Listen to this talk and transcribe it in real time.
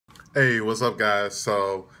Hey, what's up, guys?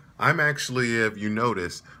 So I'm actually, if you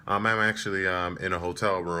notice, I'm actually in a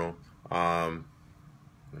hotel room. Um,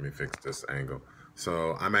 Let me fix this angle.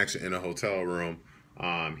 So I'm actually in a hotel room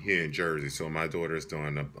here in Jersey. So my daughter is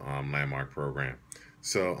doing the landmark program.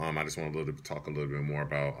 So I just want to talk a little bit more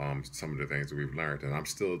about some of the things that we've learned. And I'm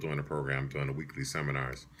still doing the program, doing the weekly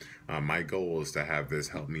seminars. My goal is to have this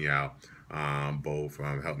help me out, both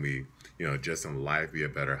help me, just in life, be a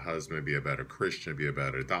better husband, be a better Christian, be a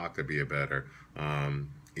better doctor, be a better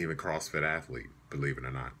even CrossFit athlete, believe it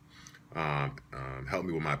or not. Help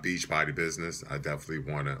me with my beach body business. I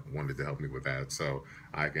definitely wanted to help me with that, so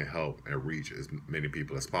I can help and reach as many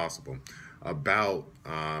people as possible.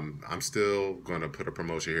 I'm still going to put a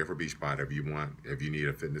promotion here for Beachbody. If you need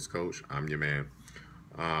a fitness coach, I'm your man.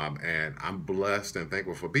 And I'm blessed and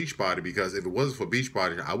thankful for Beachbody because if it wasn't for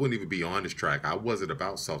Beachbody, I wouldn't even be on this track. I wasn't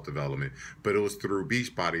about self development, but it was through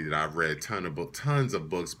Beachbody that I've read tons of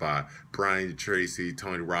books by Brian Tracy,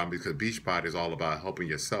 Tony Robbins, because Beachbody is all about helping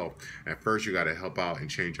yourself. And first, you got to help out and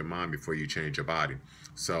change your mind before you change your body.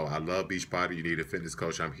 So I love Beachbody. You need a fitness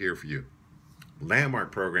coach, I'm here for you.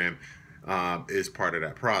 Landmark program is part of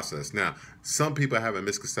that process. Now, some people have a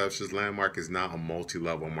misconception. Landmark is not a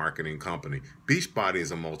multi-level marketing company. Beachbody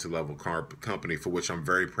is a multi-level company for which I'm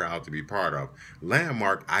very proud to be part of.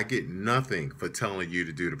 Landmark, I get nothing for telling you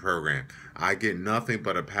to do the program. I get nothing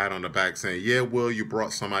but a pat on the back saying, yeah, Will, you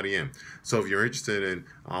brought somebody in. So if you're interested in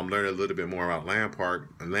learning a little bit more about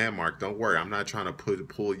Landmark, don't worry. I'm not trying to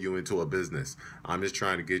pull you into a business. I'm just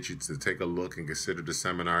trying to get you to take a look and consider the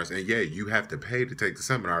seminars. And yeah, you have to pay to take the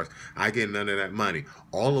seminars. I get none of that money.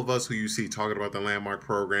 All of us who you see talking about the Landmark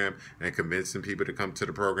program and convincing people to come to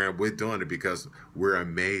the program, we're doing it because we're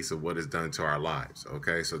amazed at what it's done to our lives.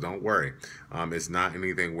 Okay, so don't worry. It's not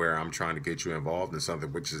anything where I'm trying to get you involved in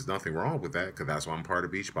something, which is nothing wrong with that because that's why I'm part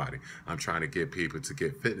of Beachbody. I'm trying to get people to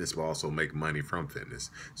get fitness, but also make money from fitness.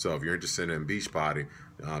 So if you're interested in Beachbody,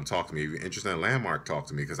 talk to me. If you're interested in Landmark, talk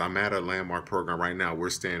to me because I'm at a Landmark program right now. We're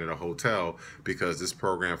staying at a hotel because this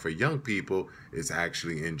program for young people is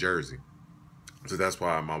actually in Jersey. So that's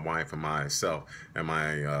why my wife and myself and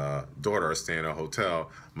my daughter are staying at a hotel.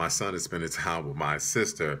 My son is spending time with my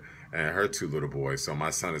sister and her two little boys. So my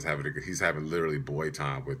son is he's having literally boy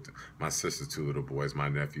time with my sister's two little boys, my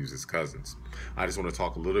nephews, his cousins. I just want to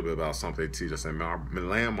talk a little bit about something they teach us in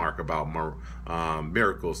Landmark about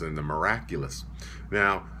miracles and the miraculous.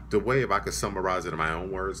 Now, the way, if I could summarize it in my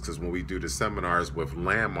own words, because when we do the seminars with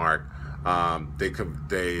Landmark,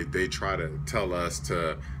 they try to tell us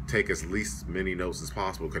to take as least many notes as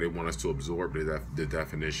possible because they want us to absorb the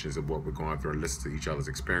definitions of what we're going through and listen to each other's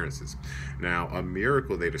experiences. Now, a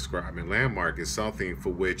miracle they describe in Landmark is something for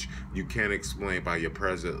which you can't explain by your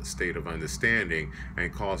present state of understanding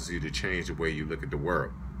and causes you to change the way you look at the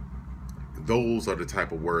world. Those are the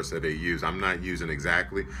type of words that they use. I'm not using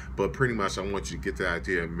exactly, but pretty much I want you to get the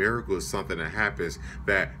idea. A miracle is something that happens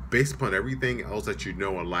that based upon everything else that you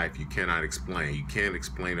know in life, you cannot explain. You can't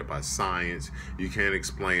explain it by science. You can't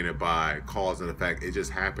explain it by cause and effect. It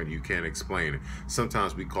just happened. You can't explain it.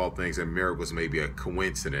 Sometimes we call things and miracles maybe a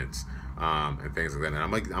coincidence. And things like that. And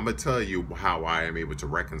I'm going to tell you how I am able to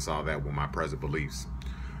reconcile that with my present beliefs.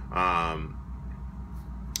 Um,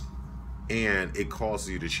 and it causes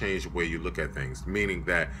you to change the way you look at things. Meaning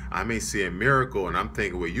that I may see a miracle and I'm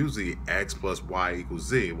thinking, well, usually X plus Y equals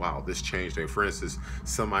Z. Wow, this changed it. For instance,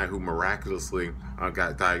 somebody who miraculously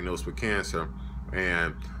got diagnosed with cancer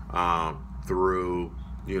and through,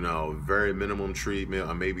 very minimum treatment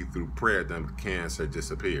or maybe through prayer, then cancer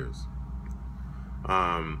disappears.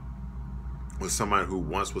 Um, with somebody who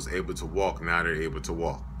once was able to walk, now they're able to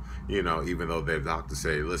walk. Even though their doctor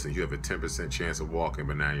say, listen, you have a 10% chance of walking,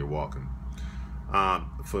 but now you're walking.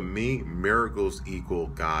 For me, miracles equal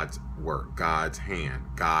God's work, God's hand,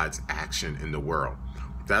 God's action in the world.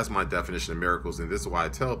 That's my definition of miracles. And this is why I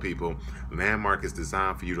tell people Landmark is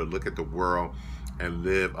designed for you to look at the world and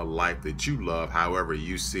live a life that you love however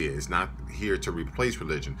you see it. It's not here to replace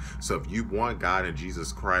religion. So if you want God and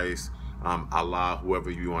Jesus Christ, Allah,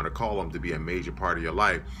 whoever you want to call them, to be a major part of your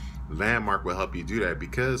life, Landmark will help you do that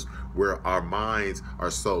because where our minds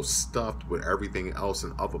are so stuffed with everything else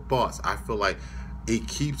and other thoughts, I feel like it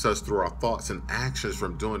keeps us through our thoughts and actions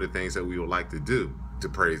from doing the things that we would like to do to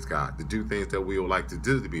praise God, to do things that we would like to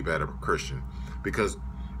do to be better Christian. Because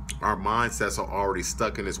our mindsets are already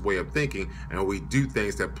stuck in this way of thinking, and we do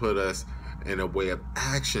things that put us in a way of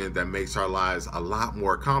action that makes our lives a lot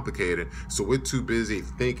more complicated. So we're too busy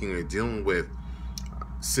thinking and dealing with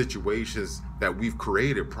situations that we've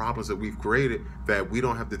created, problems that we've created, that we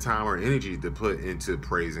don't have the time or energy to put into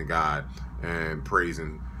praising God and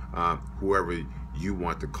praising whoever you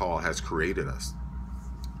want to call has created us.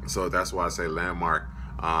 So that's why I say Landmark.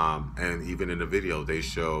 And even in the video, they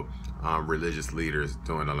show religious leaders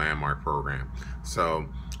doing the Landmark program. So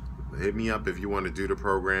hit me up if you want to do the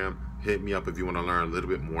program. Hit me up if you want to learn a little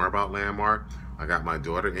bit more about Landmark. I got my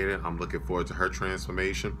daughter in it. I'm looking forward to her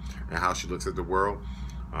transformation and how she looks at the world.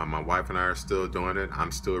 My wife and I are still doing it.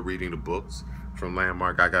 I'm still reading the books from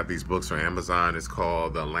Landmark. I got these books from Amazon. It's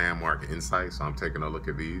called the Landmark Insight. So I'm taking a look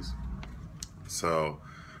at these. So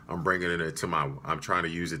I'm bringing it into I'm trying to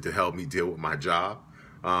use it to help me deal with my job.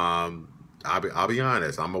 I'll be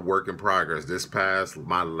honest, I'm a work in progress.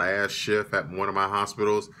 My last shift at one of my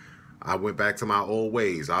hospitals, I went back to my old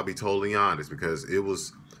ways. I'll be totally honest, because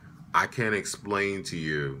I can't explain to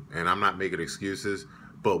you, and I'm not making excuses,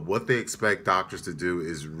 but what they expect doctors to do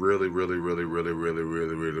is really, really, really, really, really,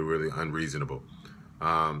 really, really, really unreasonable.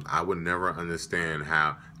 I would never understand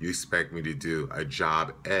how you expect me to do a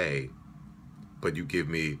job A, but you give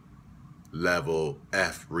me level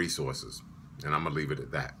F resources. And I'm going to leave it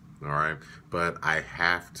at that. All right. But I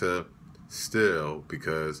have to still,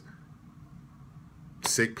 because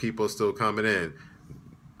sick people are still coming in.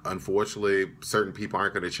 Unfortunately, certain people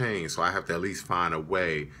aren't going to change. So I have to at least find a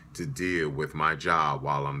way to deal with my job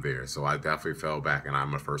while I'm there. So I definitely fell back, and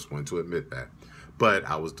I'm the first one to admit that. But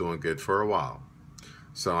I was doing good for a while.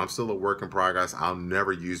 So I'm still a work in progress. I'll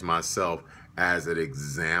never use myself as an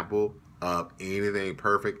example of anything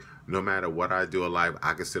perfect. No matter what I do in life,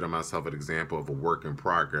 I consider myself an example of a work in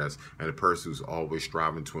progress and a person who's always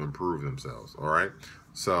striving to improve themselves. All right.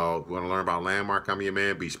 So, want to learn about Landmark? I'm your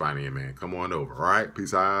man. Beachbody your man. Come on over. All right.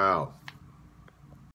 Peace out.